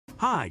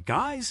Hi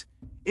guys!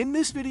 In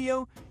this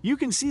video, you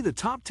can see the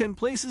top 10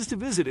 places to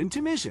visit in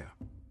Tunisia.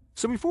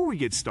 So before we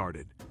get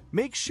started,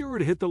 make sure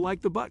to hit the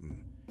like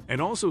button and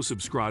also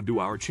subscribe to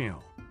our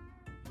channel.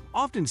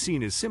 Often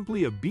seen as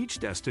simply a beach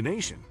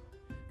destination,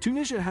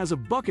 Tunisia has a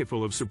bucket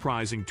full of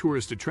surprising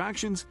tourist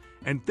attractions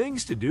and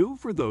things to do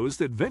for those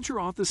that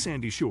venture off the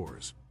sandy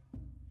shores.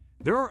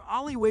 There are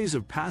alleyways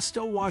of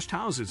pastel-washed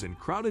houses and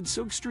crowded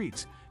silk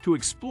streets to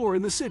explore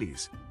in the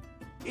cities,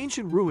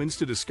 ancient ruins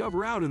to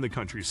discover out in the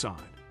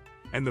countryside,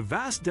 and the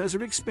vast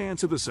desert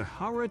expanse of the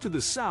Sahara to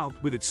the south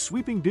with its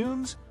sweeping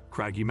dunes,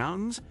 craggy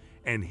mountains,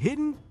 and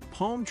hidden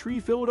palm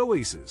tree-filled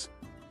oases.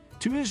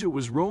 Tunisia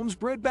was Rome's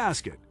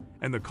breadbasket,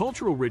 and the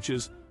cultural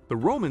riches the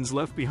Romans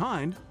left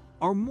behind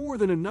are more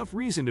than enough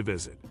reason to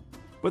visit.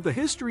 But the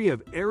history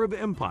of Arab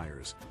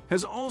empires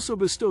has also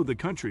bestowed the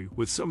country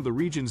with some of the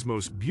region's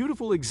most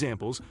beautiful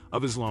examples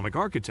of Islamic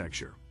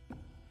architecture.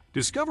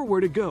 Discover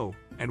where to go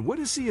and what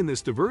to see in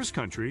this diverse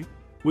country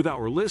with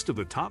our list of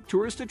the top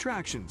tourist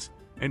attractions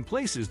and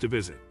places to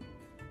visit.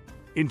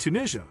 In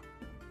Tunisia,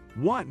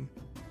 1.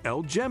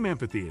 El Jem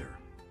Amphitheater.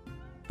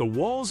 The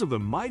walls of the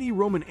mighty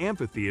Roman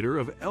amphitheater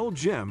of El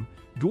Jem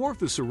dwarf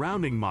the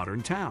surrounding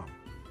modern town.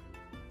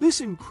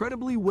 This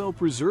incredibly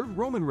well-preserved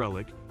Roman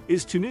relic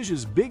is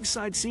Tunisia's big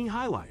sightseeing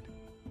highlight,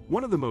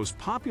 one of the most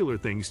popular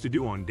things to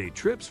do on day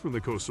trips from the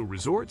coastal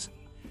resorts,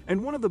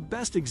 and one of the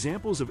best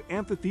examples of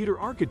amphitheater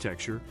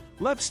architecture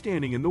left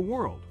standing in the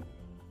world.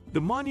 The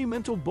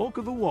monumental bulk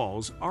of the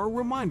walls are a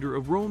reminder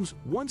of Rome's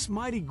once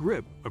mighty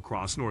grip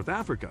across North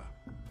Africa.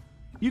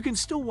 You can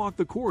still walk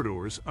the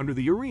corridors under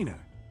the arena,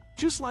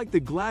 just like the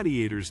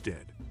gladiators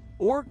did,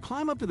 or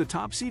climb up to the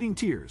top seating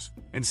tiers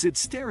and sit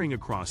staring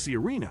across the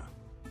arena.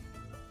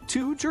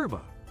 2.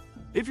 Djerba.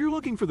 If you're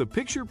looking for the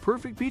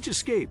picture-perfect beach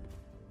escape,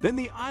 then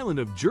the island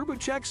of Djerba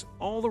checks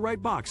all the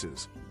right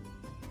boxes.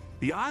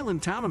 The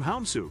island town of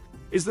Hammamet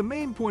is the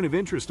main point of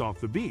interest off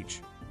the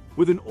beach,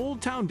 with an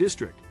old town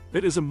district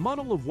that is a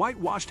muddle of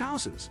whitewashed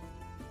houses.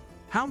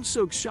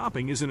 Hammamet's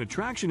shopping is an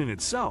attraction in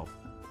itself,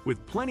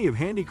 with plenty of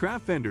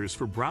handicraft vendors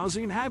for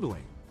browsing and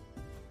haggling.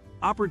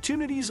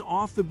 Opportunities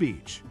off the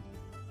beach.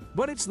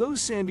 But it's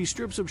those sandy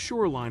strips of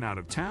shoreline out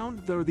of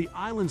town that are the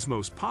island's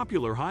most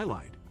popular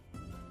highlight.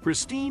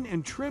 Pristine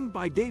and trimmed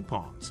by date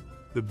palms,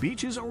 the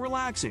beaches are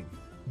relaxing.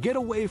 Get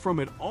away from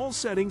it all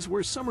settings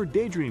where summer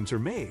daydreams are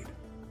made.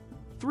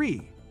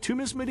 3.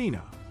 Tunis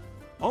Medina.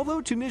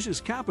 Although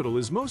Tunisia's capital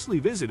is mostly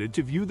visited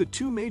to view the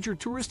two major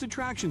tourist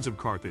attractions of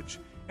Carthage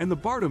and the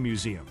Bardo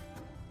Museum,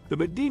 the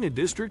Medina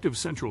district of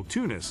central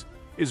Tunis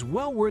is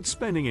well worth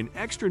spending an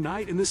extra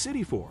night in the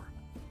city for.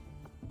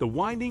 The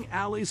winding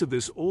alleys of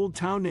this old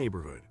town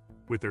neighborhood,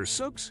 with their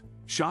souks,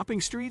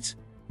 shopping streets,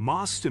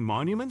 mosques and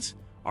monuments,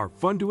 are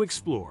fun to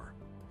explore.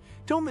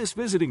 Don't miss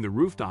visiting the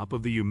rooftop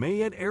of the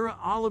Umayyad-era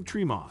olive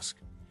tree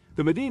mosque,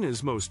 the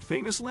Medina's most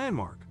famous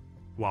landmark,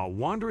 while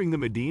wandering the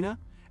Medina,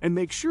 and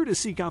make sure to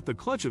seek out the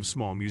clutch of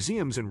small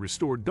museums and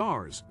restored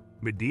dars,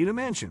 Medina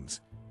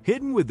mansions,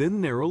 hidden within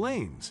narrow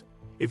lanes.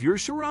 If you're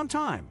short on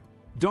time,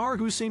 Dar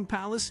Hussein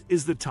Palace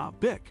is the top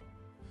pick.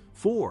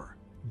 4.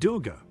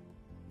 Douga.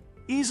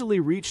 Easily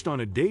reached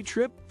on a day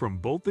trip from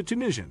both the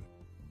Tunisian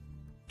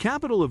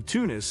capital of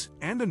Tunis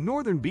and the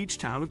northern beach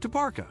town of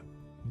Tabarka,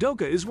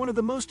 Douga is one of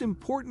the most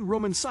important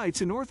Roman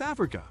sites in North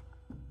Africa.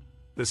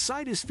 The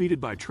site is feted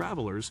by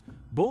travelers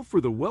both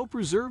for the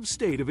well-preserved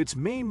state of its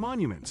main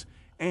monuments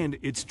and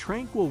its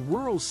tranquil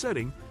rural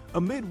setting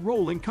amid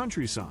rolling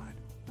countryside.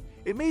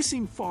 It may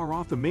seem far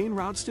off the main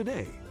routes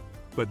today,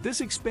 but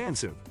this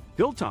expansive,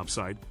 hilltop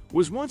site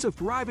was once a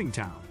thriving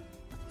town,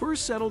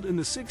 first settled in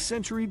the 6th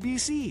century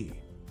BCE,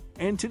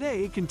 and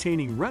today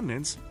containing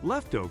remnants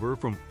left over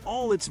from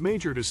all its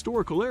major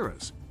historical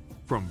eras,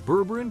 from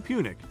Berber and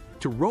Punic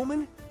to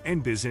Roman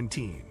and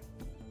Byzantine.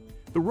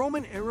 The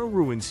Roman-era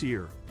ruins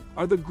here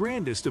are the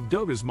grandest of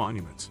Douga's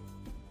monuments.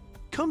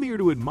 Come here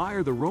to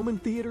admire the Roman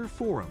theater,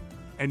 forum,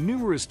 and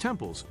numerous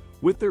temples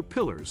with their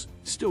pillars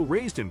still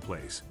raised in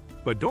place,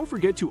 but don't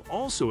forget to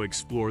also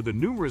explore the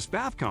numerous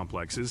bath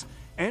complexes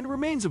and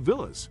remains of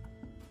villas.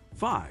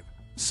 5.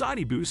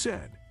 Sidi Bou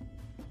Said.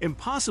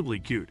 Impossibly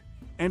cute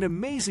and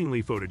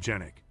amazingly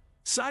photogenic,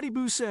 Sidi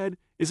Bou Said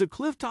is a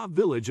cliff-top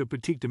village of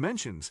petite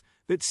dimensions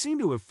that seem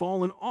to have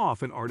fallen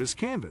off an artist's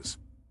canvas.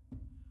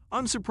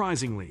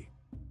 Unsurprisingly,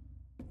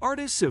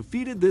 artists have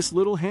feeded this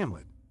little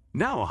hamlet,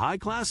 now a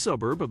high-class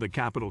suburb of the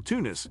capital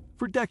Tunis,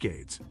 for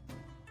decades.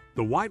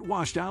 The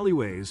whitewashed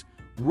alleyways,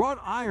 wrought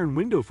iron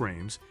window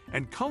frames,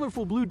 and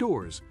colorful blue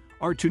doors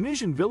are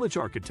Tunisian village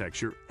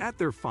architecture at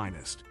their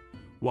finest,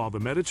 while the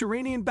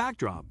Mediterranean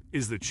backdrop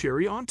is the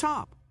cherry on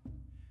top.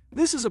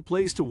 This is a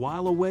place to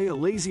while away a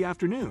lazy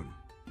afternoon,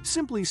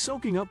 simply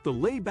soaking up the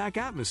laid-back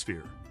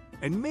atmosphere,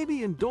 and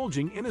maybe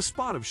indulging in a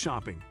spot of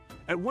shopping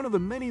at one of the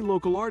many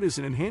local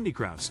artisan and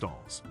handicraft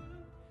stalls.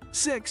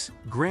 6.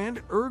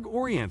 Grand Erg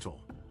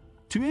Oriental.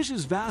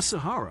 Tunisia's vast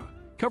Sahara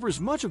covers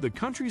much of the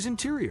country's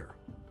interior,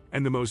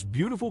 and the most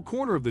beautiful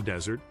corner of the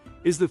desert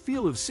is the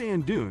field of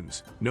sand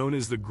dunes known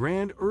as the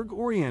Grand Erg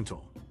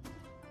Oriental.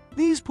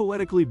 These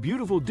poetically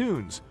beautiful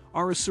dunes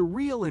are a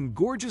surreal and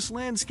gorgeous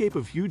landscape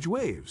of huge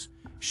waves,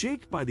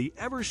 shaped by the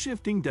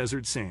ever-shifting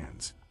desert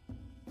sands.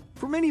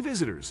 For many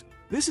visitors,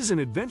 this is an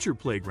adventure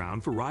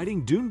playground for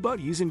riding dune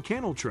buggies and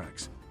camel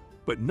treks,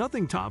 but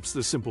nothing tops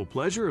the simple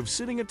pleasure of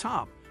sitting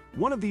atop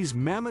one of these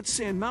mammoth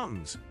sand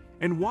mountains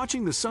and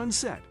watching the sun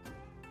set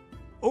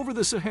over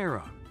the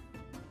Sahara.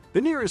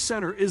 The nearest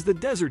center is the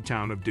desert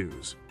town of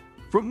Duz,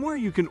 from where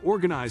you can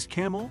organize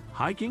camel,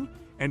 hiking,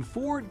 and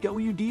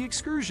 4WD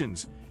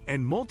excursions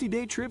and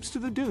multi-day trips to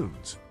the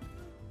dunes.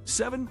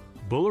 7.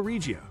 Bula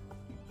Regia.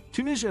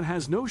 Tunisia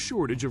has no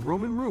shortage of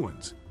Roman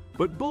ruins,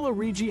 but Bula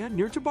Regia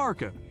near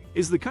Tabarka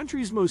is the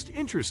country's most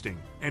interesting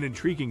and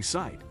intriguing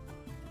site.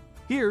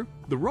 Here,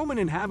 the Roman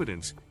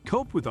inhabitants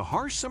coped with the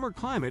harsh summer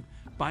climate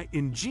by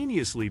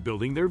ingeniously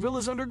building their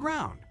villas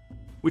underground,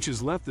 which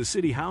has left the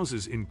city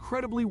houses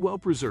incredibly well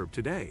preserved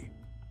today.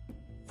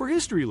 For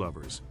history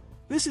lovers,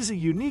 this is a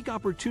unique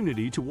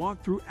opportunity to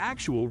walk through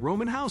actual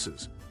Roman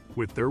houses,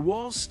 with their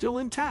walls still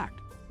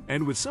intact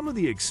and with some of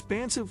the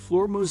expansive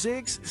floor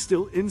mosaics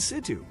still in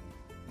situ.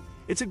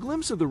 It's a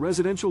glimpse of the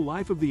residential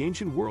life of the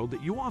ancient world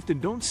that you often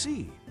don't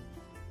see.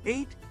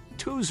 8.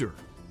 Tozeur.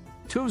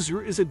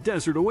 Tozeur is a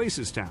desert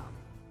oasis town,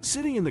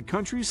 sitting in the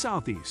country's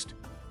southeast.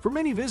 For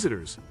many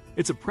visitors,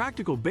 it's a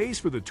practical base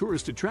for the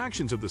tourist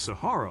attractions of the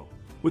Sahara,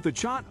 with the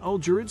Chott el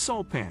Djerid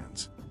salt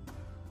pans,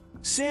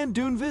 sand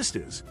dune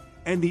vistas,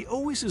 and the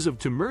oases of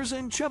Tamirza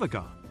and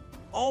Chevaka,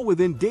 all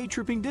within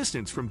day-tripping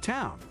distance from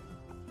town.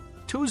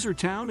 Tozeur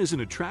town is an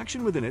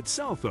attraction within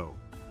itself, though,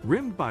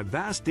 rimmed by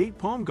vast date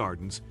palm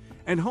gardens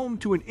and home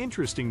to an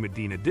interesting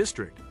Medina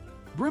district,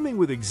 brimming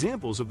with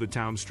examples of the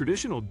town's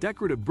traditional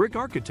decorative brick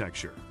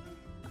architecture.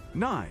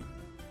 9.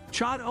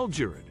 Chott el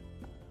Djerid.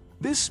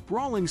 This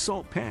sprawling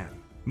salt pan,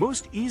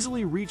 most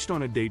easily reached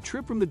on a day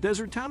trip from the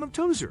desert town of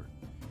Tozeur,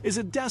 is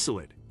a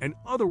desolate and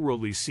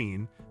otherworldly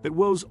scene that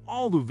woes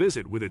all who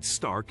visit with its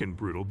stark and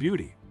brutal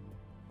beauty.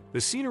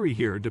 The scenery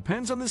here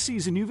depends on the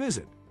season you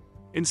visit.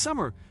 In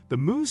summer, the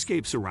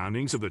moonscape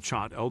surroundings of the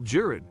Chott el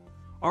Djerid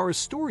are a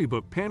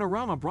storybook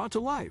panorama brought to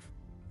life,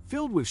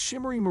 filled with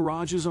shimmering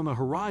mirages on the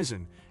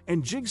horizon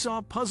and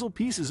jigsaw puzzle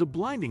pieces of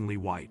blindingly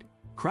white,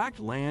 cracked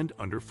land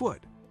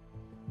underfoot.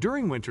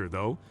 During winter,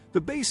 though,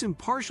 the basin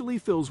partially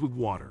fills with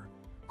water,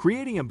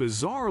 creating a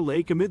bizarre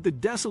lake amid the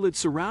desolate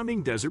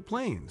surrounding desert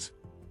plains.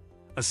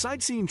 A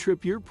sightseeing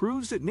trip here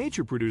proves that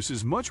nature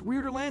produces much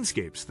weirder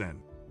landscapes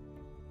than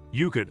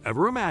you could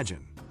ever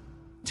imagine.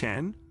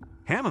 10.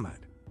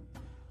 Hammamet.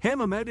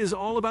 Hammamet is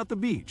all about the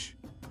beach.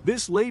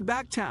 This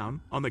laid-back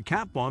town on the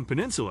Cap Bon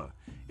Peninsula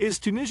is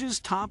Tunisia's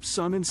top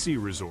sun and sea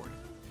resort,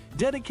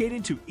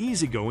 dedicated to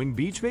easygoing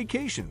beach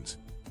vacations.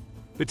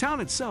 The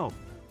town itself,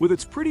 with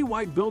its pretty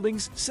white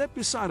buildings set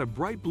beside a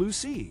bright blue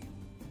sea,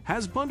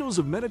 has bundles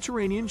of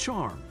Mediterranean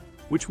charm,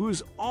 which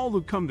woos all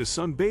who come to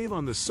sunbathe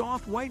on the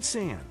soft white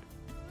sand.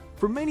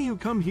 For many who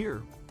come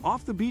here,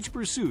 off-the-beach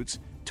pursuits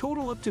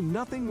total up to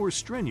nothing more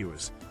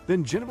strenuous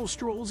than gentle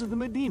strolls in the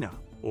Medina,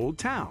 Old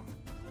Town,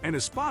 and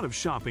a spot of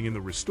shopping in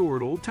the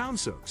restored Old Town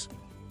souks.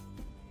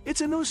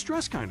 It's a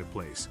no-stress kind of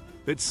place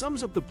that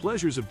sums up the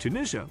pleasures of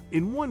Tunisia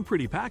in one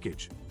pretty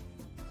package.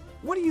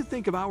 What do you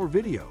think of our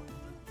video?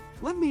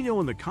 Let me know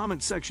in the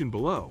comment section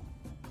below.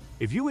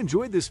 If you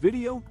enjoyed this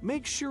video,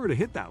 make sure to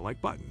hit that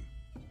like button.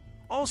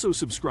 Also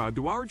subscribe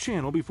to our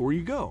channel before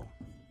you go.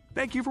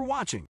 Thank you for watching.